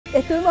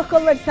estuvimos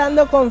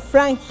conversando con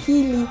Fran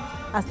Healy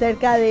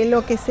acerca de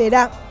lo que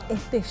será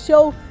este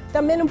show,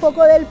 también un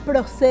poco del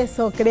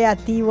proceso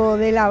creativo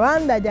de la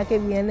banda, ya que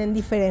vienen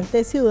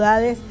diferentes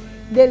ciudades,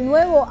 del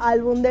nuevo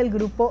álbum del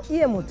grupo y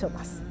de mucho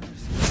más.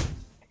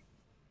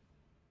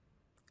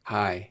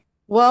 Hi.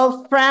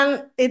 Well,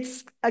 Fran,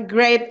 it's a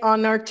great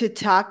honor to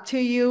talk to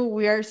you.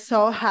 We are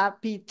so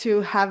happy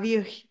to have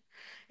you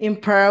in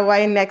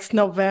Paraguay next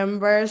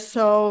November.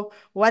 So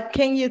what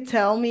can you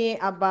tell me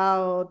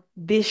about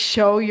this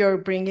show you're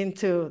bringing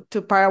to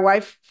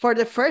Paraguay for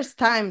the first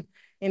time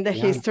in the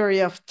Yeah. history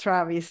of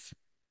Travis?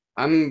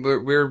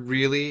 We're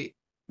really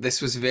this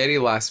was very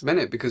last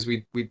minute because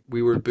we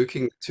were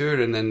booking the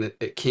tour and then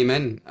it came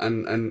in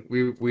and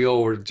we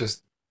all were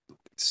just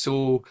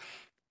so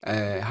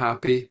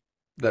happy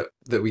that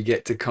we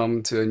get to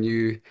come to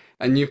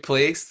a new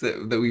place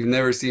that we've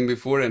never seen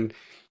before. And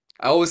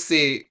I always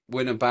say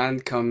when a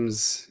band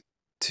comes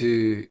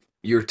to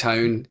your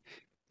town,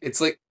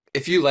 it's like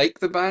if you like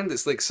the band,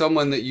 it's like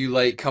someone that you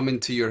like coming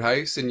to your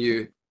house and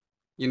you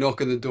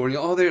knock on the door and you,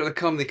 oh, there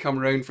they come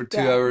around for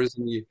two Yeah. hours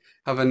and you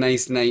have a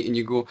nice night and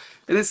you go,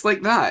 and it's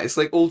like that. It's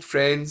like old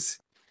friends.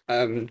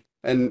 And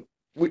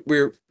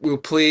we'll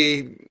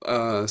play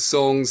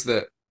songs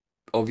that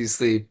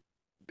obviously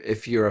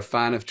if you're a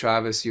fan of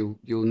Travis, you'll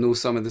know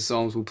some of the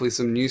songs. We'll play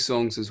some new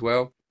songs as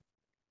well.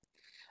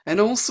 And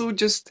also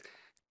just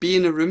be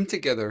in a room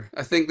together.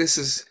 I think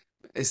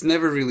it's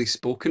never really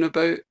spoken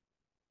about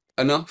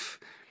enough,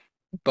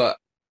 but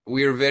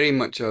we're very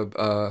much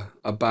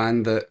a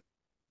band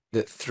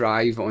that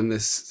thrive on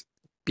this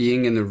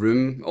being in the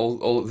room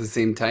all at the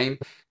same time.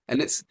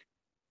 And it's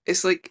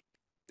like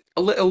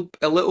a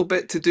little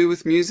bit to do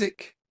with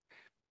music,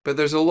 but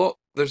there's a lot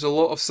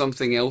of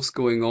something else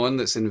going on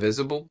that's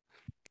invisible,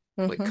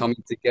 like Mhm.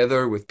 coming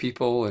together with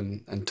people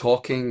and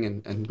talking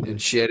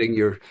and sharing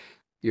your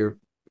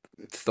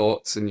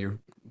thoughts and your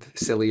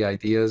silly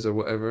ideas or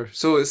whatever.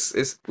 So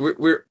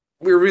we're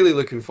really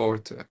looking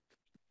forward to it.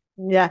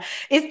 Yeah.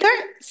 Is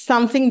there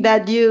something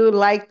that you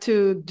like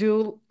to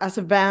do as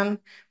a band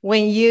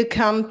when you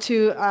come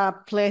to a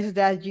place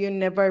that you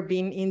never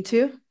been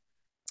into?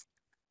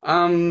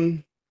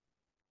 Um,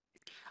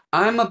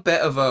 I'm a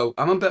bit of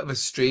a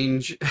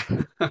strange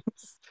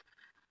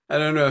I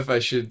don't know if I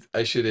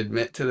should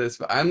admit to this,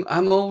 but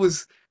I'm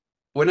always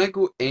when I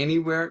go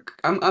anywhere,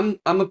 I'm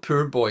a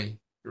poor boy,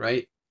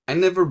 right? I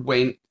never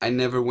went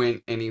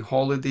any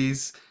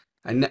holidays.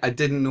 I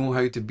didn't know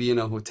how to be in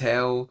a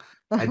hotel.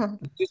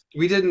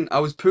 We didn't I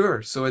was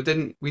poor, so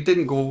we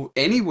didn't go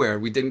anywhere.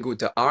 We didn't go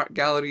to art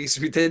galleries.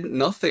 We did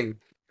nothing.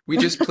 We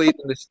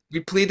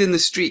played in the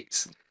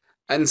streets.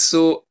 And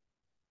so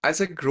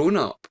as a grown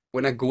up,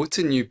 when I go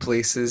to new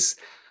places,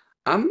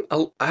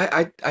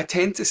 I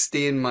tend to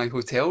stay in my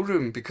hotel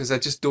room because I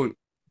just don't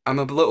I'm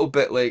a little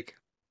bit like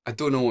I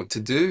don't know what to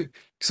do.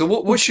 So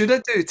what should I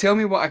do? Tell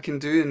me what I can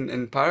do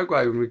in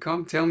Paraguay when we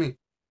come. Tell me.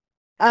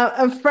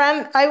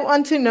 Fran, I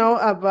want to know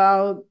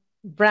about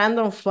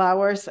Brandon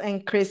Flowers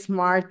and Chris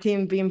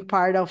Martin being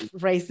part of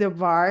Raze the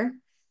Bar.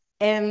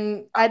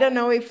 And I don't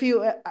know if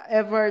you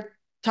ever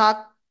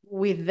talked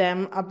with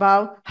them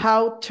about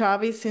how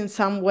Travis in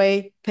some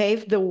way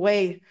paved the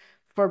way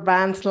for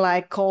bands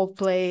like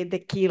Coldplay, The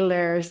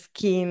Killers,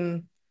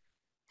 King.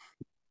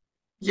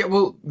 Yeah,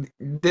 well,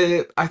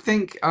 the I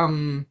think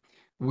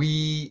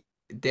we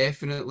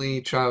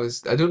definitely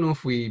Travis. I don't know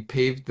if we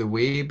paved the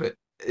way, but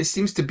it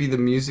seems to be the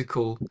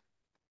musical.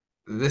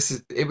 This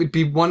is it would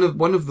be one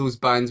of those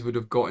bands would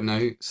have gotten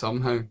out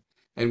somehow,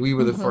 and we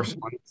were the first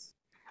ones.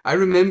 I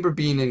remember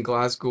being in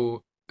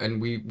Glasgow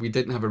and we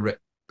didn't have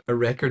a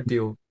record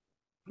deal,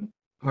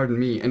 pardon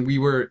me, and we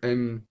were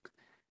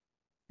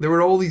there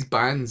were all these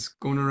bands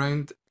going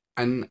around,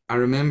 and I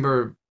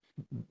remember,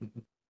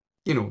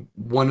 you know,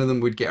 one of them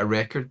would get a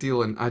record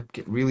deal, and I'd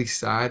get really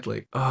sad,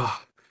 like,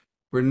 oh,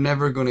 we're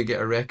never going to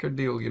get a record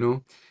deal, you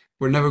know,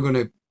 we're never going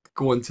to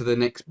go on to the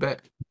next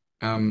bit.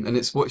 And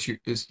it's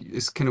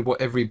it's kind of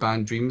what every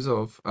band dreams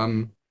of.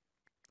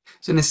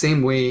 So in the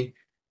same way,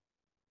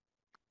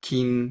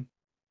 Keen,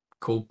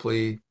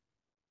 Coldplay,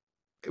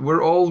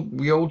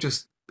 we all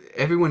just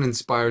everyone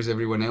inspires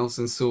everyone else,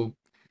 and so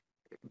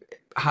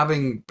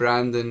having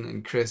Brandon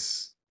and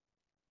Chris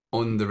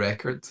on the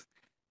record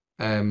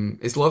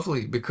is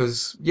lovely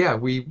because yeah,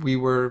 we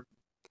were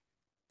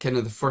kind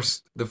of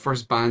the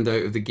first band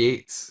out of the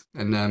gates,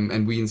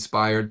 and we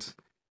inspired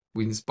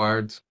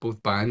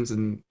both bands,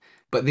 and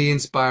but they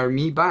inspire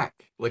me back.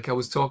 Like I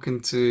was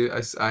talking to,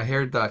 I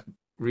heard that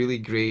really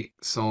great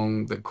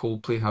song that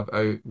Coldplay have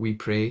out, "We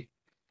Pray,"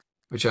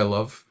 which I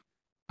love.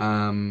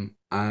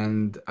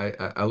 And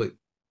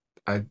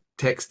I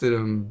texted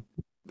him,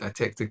 I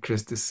texted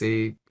Chris to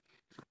say,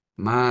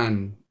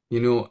 man,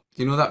 you know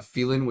that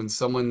feeling when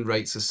someone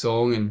writes a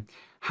song and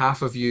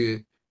half of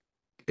you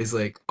is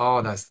like,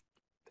 oh, that's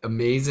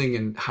amazing,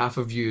 and half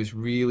of you is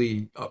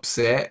really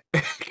upset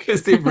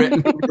because they've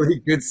written a really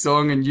good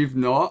song and you've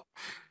not,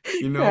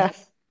 you know? Yeah.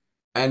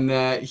 And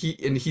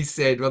he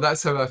said, well,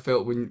 that's how I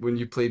felt when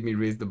you played me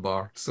Raise the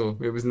Bar. So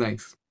it was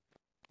nice.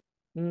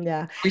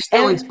 Yeah.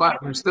 And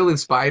We're still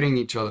inspiring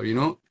each other, you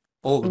know,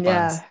 all the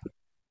bands. yeah.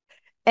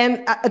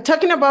 And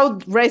talking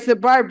about raise the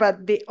bar,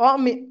 but the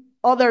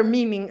other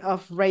meaning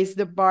of raise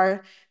the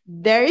bar,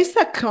 there is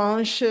a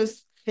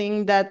conscious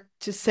thing that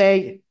to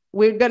say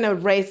we're gonna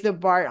raise the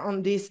bar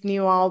on this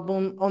new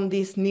album, on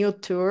this new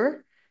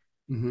tour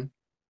Hmm.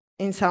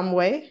 in some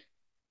way.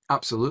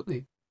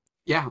 Absolutely.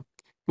 Yeah.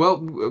 Well,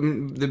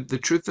 the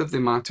truth of the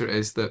matter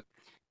is that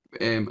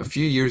a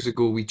few years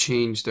ago we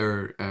changed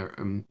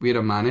we had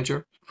a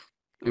manager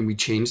and we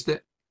changed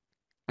it.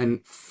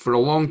 And for a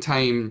long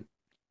time,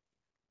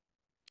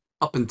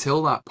 up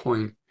until that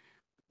point,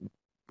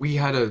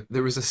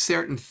 there was a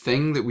certain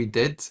thing that we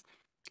did,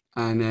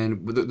 and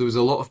then there was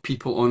a lot of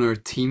people on our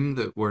team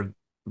that were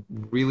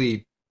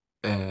really,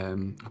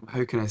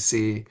 how can I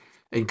say,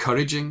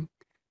 encouraging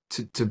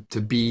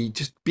to be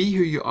just be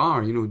who you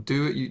are, you know,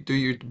 do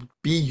your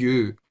be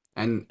you,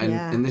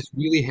 Yeah. and this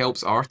really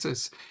helps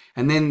artists.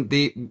 And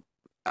then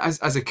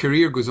as a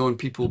career goes on,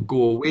 people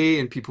go away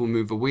and people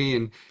move away,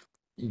 and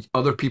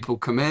other people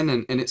come in,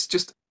 and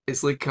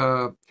it's like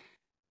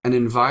an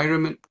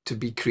environment to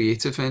be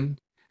creative in,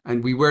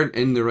 and we weren't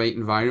in the right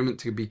environment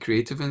to be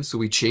creative in, so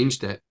we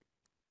changed it.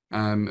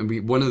 And we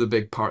one of the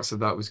big parts of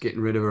that was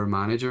getting rid of our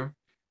manager,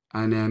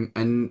 and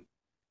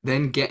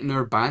then getting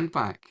our band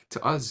back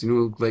to us. You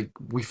know, like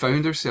we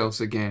found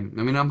ourselves again.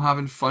 I mean, I'm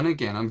having fun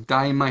again. I'm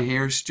dyeing my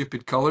hair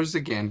stupid colors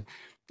again.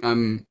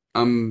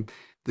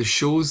 The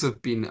shows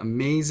have been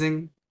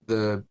amazing.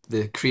 The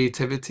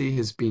creativity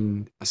has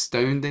been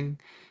astounding.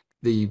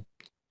 The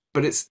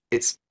but it's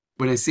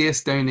when I say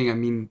astounding, I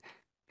mean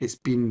it's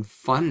been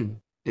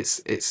fun.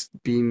 It's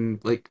been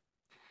like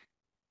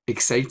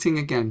exciting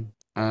again.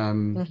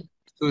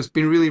 So it's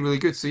been really, really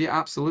good. So yeah,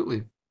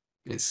 absolutely.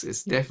 It's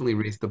definitely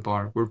raised the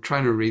bar. We're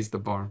trying to raise the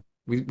bar.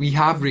 We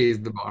have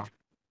raised the bar.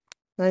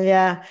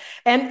 Yeah.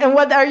 And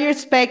what are you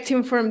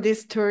expecting from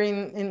this tour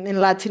in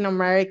Latin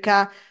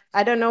America?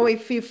 I don't know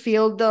if you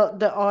feel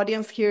the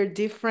audience here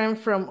different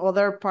from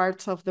other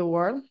parts of the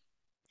world.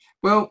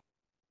 Well,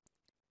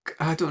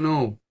 I don't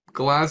know.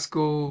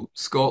 Glasgow,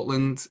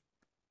 Scotland.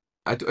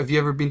 Have you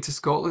ever been to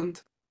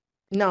Scotland?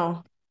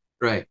 No.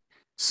 Right.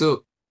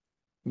 So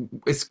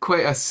it's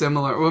quite a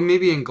similar, well,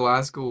 maybe in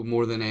Glasgow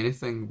more than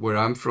anything, where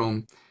I'm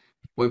from,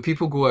 when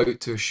people go out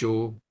to a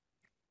show,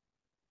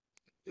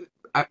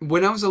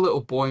 when I was a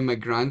little boy, my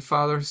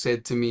grandfather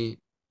said to me,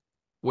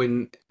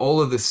 when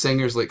all of the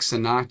singers like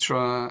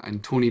Sinatra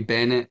and Tony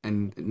Bennett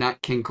and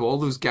Nat King Cole, all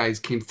those guys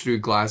came through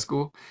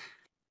Glasgow,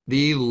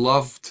 they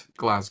loved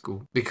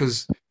Glasgow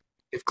because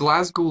if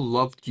Glasgow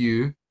loved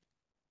you,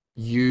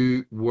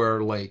 you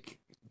were like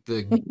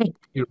the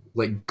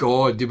like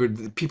God.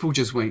 People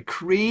just went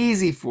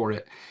crazy for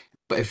it.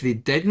 But if they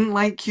didn't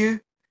like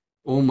you,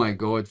 oh my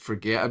God,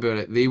 forget about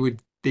it. They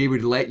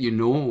would let you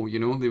know, you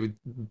know, they would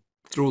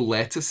throw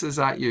lettuces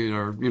at you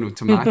or, you know,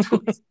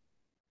 tomatoes.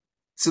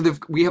 So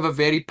we have a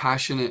very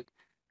passionate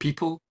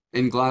people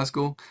in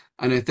Glasgow,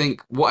 and I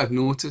think what I've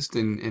noticed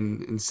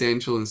in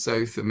Central and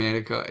South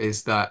America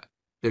is that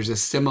there's a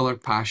similar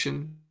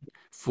passion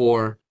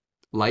for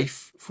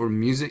life, for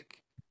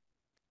music,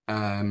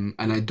 and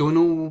I don't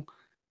know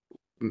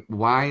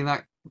why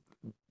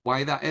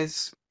that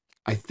is.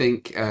 I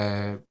think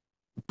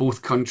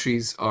both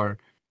countries are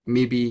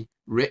maybe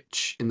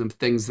rich in the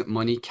things that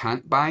money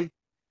can't buy,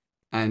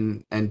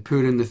 and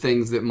poor in the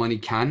things that money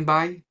can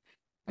buy.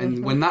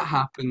 And when Mhm. that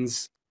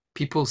happens,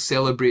 people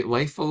celebrate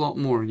life a lot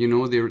more. You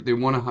know, they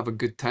want to have a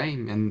good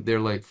time, and they're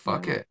like,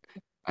 "Fuck Yeah. it."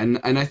 And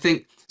I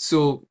think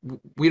so.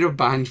 We're a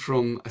band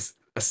from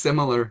a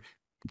similar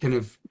kind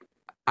of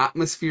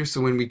atmosphere.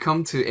 So when we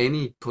come to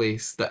any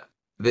place that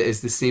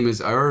is the same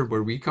as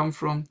where we come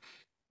from,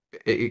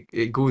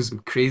 it goes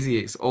crazy.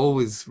 It's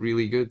always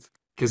really good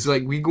because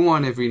like we go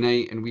on every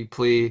night and we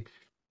play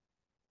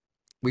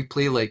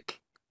like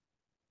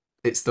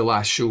it's the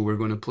last show we're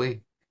going to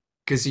play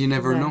because you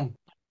never Yeah. know.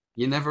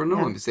 You never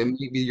know. Yeah. It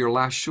may be your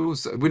last show.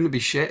 So it wouldn't be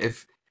shit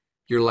if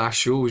your last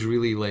show was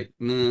really like,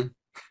 nah.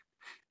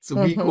 So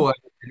we Mhm. go out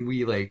and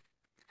we like,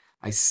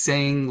 I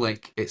sing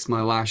like it's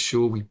my last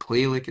show. We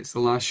play like it's the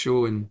last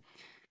show, and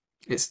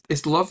it's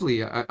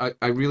lovely.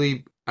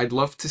 I'd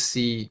love to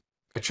see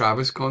a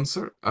Travis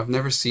concert. I've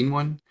never seen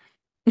one,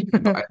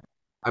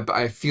 but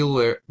I feel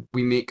that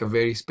we make a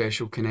very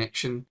special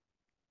connection.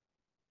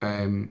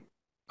 Um,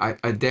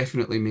 I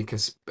definitely make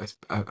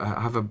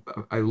I have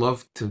I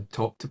love to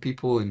talk to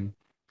people and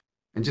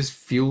just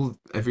feel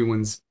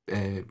everyone's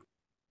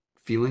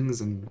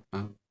feelings, and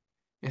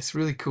it's a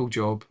really cool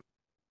job.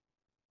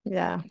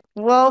 Yeah.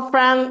 Well,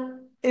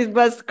 Fran, it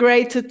was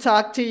great to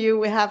talk to you.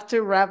 We have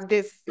to wrap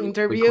this Good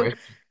interview,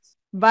 question.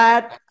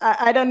 but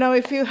I don't know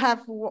if you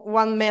have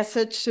one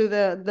message to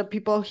the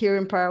people here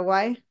in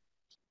Paraguay.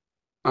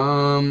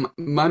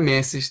 My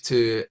message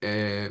to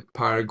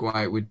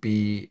Paraguay would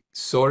be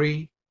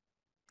sorry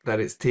that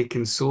it's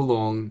taken so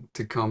long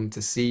to come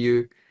to see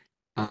you.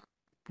 Uh,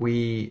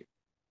 we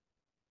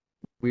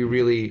we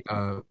really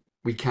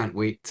we can't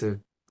wait to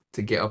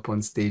get up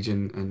on stage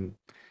and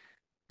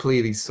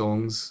play these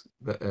songs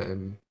that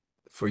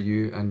for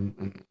you,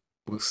 and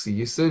We'll see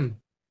you soon.